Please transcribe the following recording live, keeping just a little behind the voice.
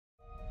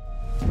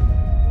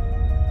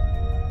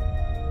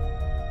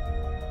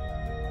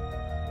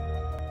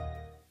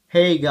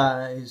Hey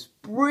guys,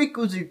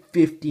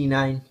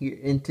 BreakWizard59 here,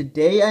 and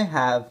today I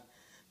have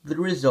the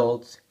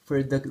results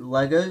for the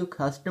LEGO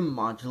Custom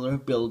Modular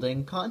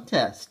Building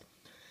Contest.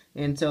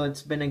 And so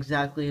it's been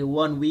exactly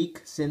 1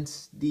 week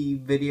since the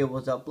video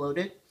was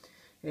uploaded,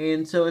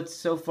 and so it's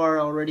so far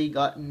already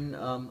gotten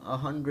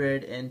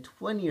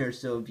 120 or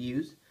so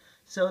views.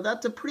 So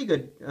that's a pretty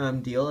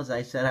good deal. As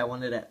I said, I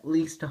wanted at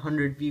least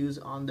 100 views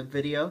on the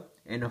video,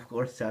 and of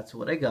course that's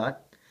what I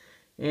got.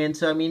 And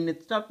so, I mean,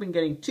 it's not been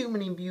getting too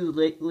many views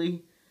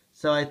lately,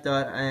 so I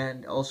thought,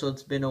 and also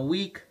it's been a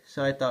week,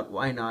 so I thought,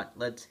 why not?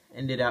 Let's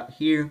end it out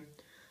here,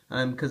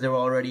 because there were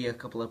already a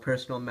couple of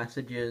personal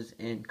messages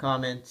and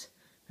comments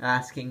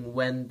asking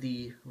when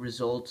the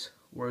results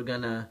were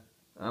gonna,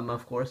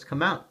 of course,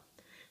 come out.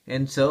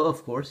 And so,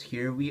 of course,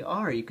 here we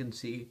are. You can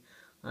see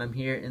I'm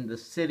here in the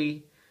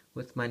city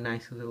with my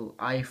nice little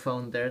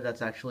iPhone there.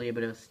 That's actually a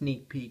bit of a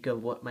sneak peek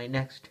of what my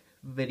next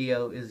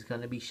video is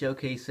gonna be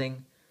showcasing.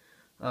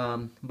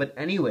 But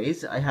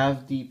anyways, I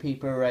have the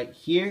paper right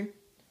here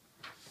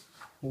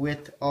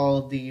with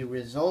all the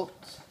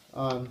results.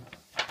 So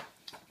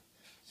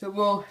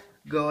we'll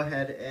go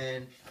ahead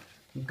and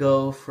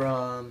go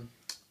from,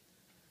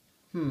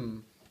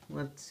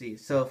 let's see.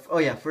 So, oh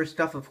yeah, first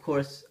off, of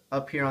course,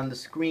 up here on the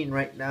screen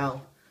right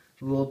now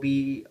will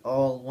be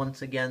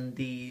once again,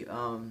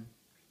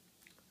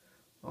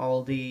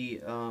 all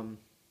the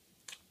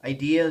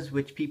ideas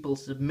which people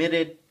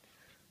submitted.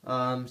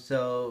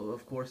 So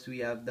of course we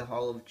have the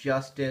Hall of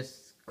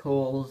Justice,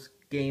 Kohl's,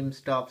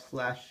 GameStop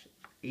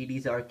 /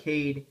 80s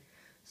Arcade,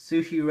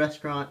 Sushi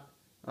Restaurant,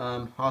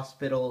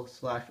 Hospital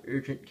 /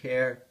 Urgent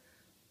Care,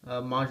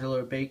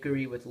 Modular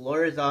Bakery with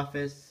Lawyer's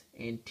Office,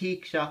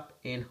 Antique Shop,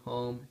 and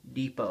Home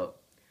Depot.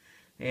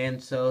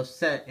 And so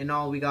in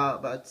all we got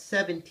about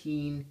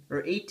 17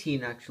 or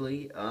 18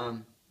 actually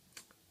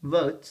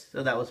votes,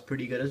 so that was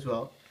pretty good as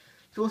well.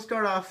 So we'll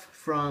start off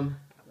from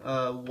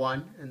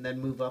 1 and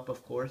then move up,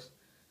 of course,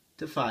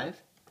 to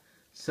 5.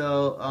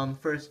 So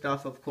first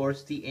off, of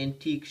course, the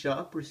Antique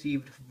Shop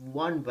received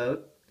 1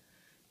 vote,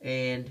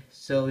 and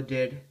so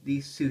did the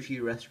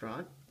Sushi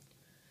Restaurant.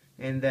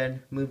 And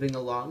then moving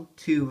along,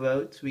 2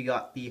 votes, we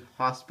got the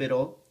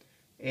Hospital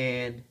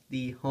and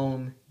the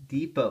Home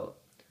Depot.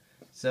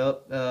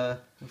 So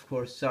of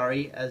course,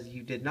 sorry as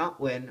you did not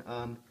win,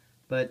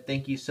 but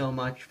thank you so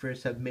much for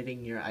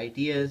submitting your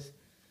ideas.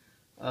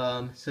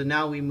 So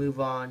now we move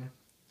on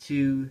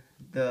to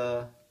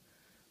the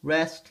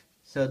rest.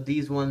 So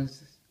these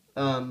ones,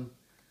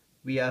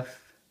 we have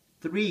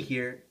 3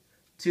 here,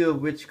 2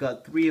 of which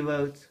got 3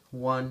 votes,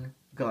 1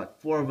 got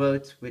 4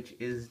 votes, which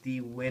is the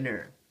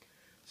winner.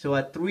 So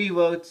at 3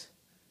 votes,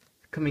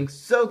 coming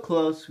so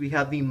close, we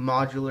have the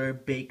Modular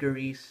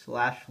Bakery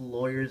 /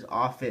 Lawyer's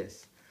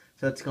Office.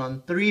 So it's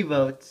gone 3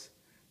 votes,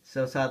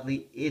 so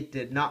sadly it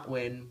did not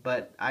win,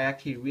 but I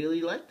actually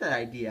really liked that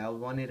idea. I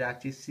wanted to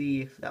actually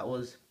see if that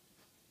was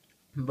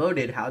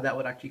voted, how that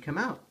would actually come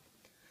out.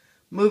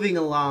 Moving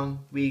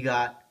along, we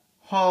got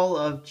Hall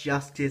of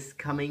Justice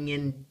coming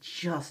in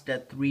just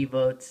at 3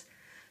 votes.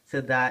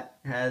 So that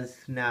has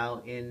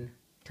now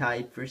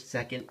tied for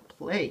 2nd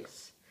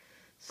place.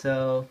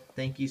 So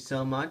thank you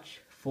so much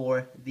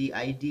for the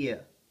idea.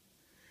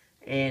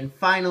 And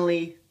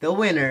finally, the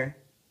winner,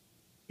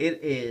 it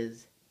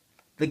is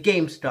the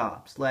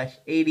GameStop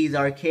 / 80s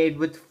Arcade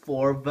with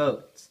 4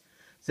 votes.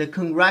 So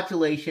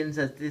congratulations,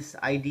 as this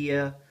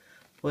idea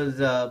was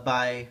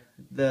by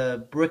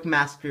the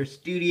Brickmaster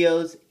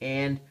Studios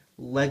and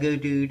Lego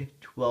Dude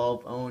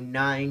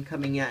 1209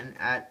 coming in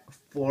at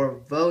 4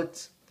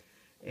 votes.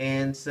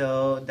 And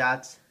so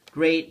that's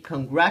great,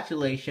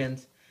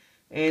 congratulations.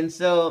 And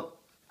so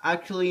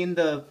actually in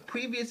the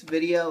previous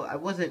video I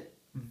wasn't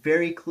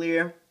very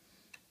clear.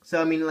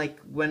 So I mean, like,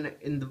 when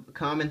in the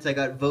comments I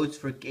got votes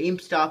for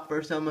GameStop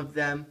for some of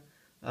them,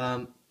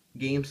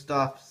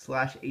 GameStop /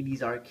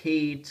 80s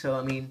Arcade. So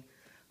I mean,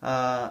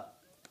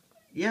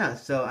 yeah,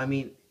 so I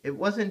mean, it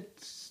wasn't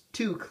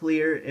too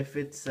clear if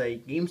it's a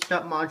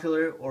GameStop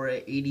modular or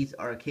a 80s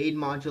Arcade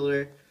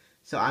modular.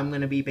 So I'm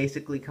going to be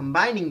basically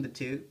combining the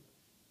two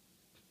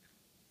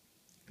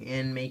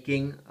and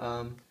making,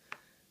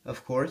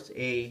 of course,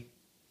 a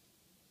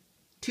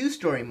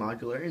 2-story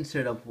modular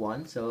instead of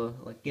 1. So,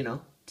 like, you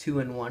know,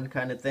 2-in-1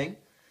 kind of thing.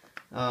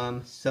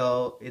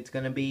 So it's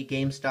going to be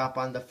GameStop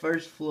on the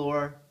 1st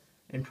floor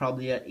and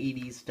probably an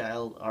 80s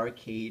style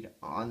arcade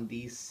on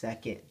the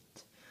 2nd.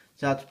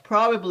 So that's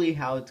probably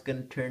how it's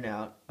going to turn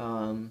out.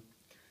 And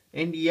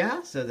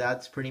yeah, so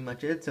that's pretty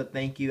much it. So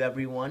thank you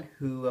everyone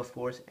who, of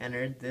course,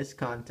 entered this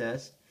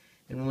contest.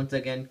 And once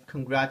again,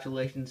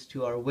 congratulations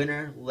to our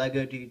winner,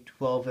 Lego Dude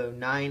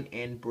 1209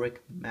 and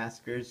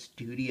Brickmaster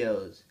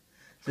Studios.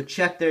 So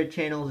check their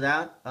channels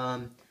out.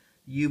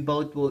 You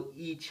both will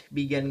each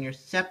be getting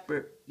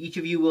each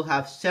of you will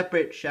have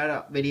separate shout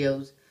out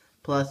videos.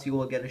 Plus you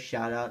will get a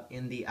shout out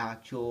in the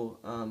actual,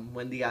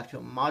 when the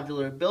actual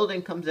modular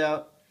building comes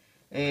out.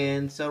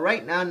 And so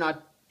right now,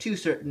 not too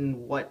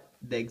certain what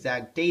the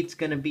exact date's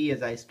going to be,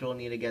 as I still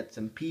need to get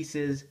some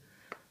pieces.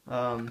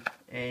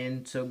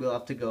 And so we'll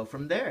have to go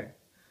from there.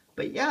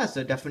 But yeah,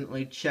 so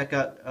definitely check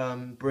out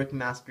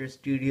Brickmaster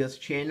Studios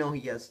channel.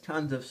 He has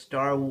tons of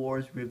Star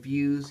Wars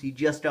reviews. He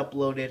just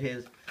uploaded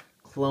his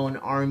Clone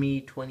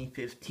Army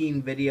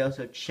 2015 video,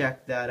 so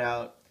check that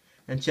out.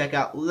 And check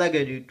out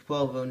Lego Dude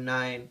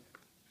 1209.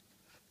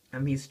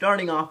 He's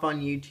starting off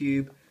on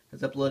YouTube.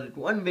 Has uploaded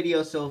one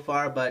video so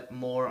far, but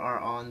more are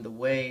on the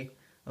way.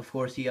 Of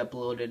course, he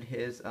uploaded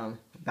his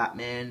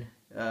Batman,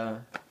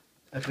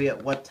 I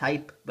forget what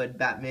type, but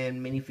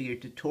Batman minifigure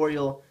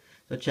tutorial.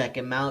 So check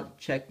him out.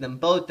 Check them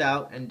both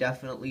out, and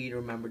definitely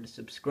remember to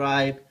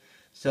subscribe.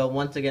 So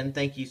once again,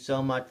 thank you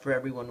so much for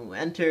everyone who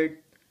entered,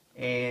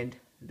 and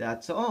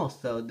that's all.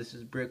 So this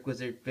is Brick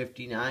Wizard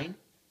 59.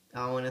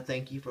 I want to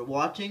thank you for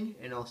watching,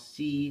 and I'll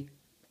see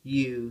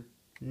you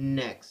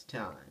next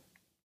time.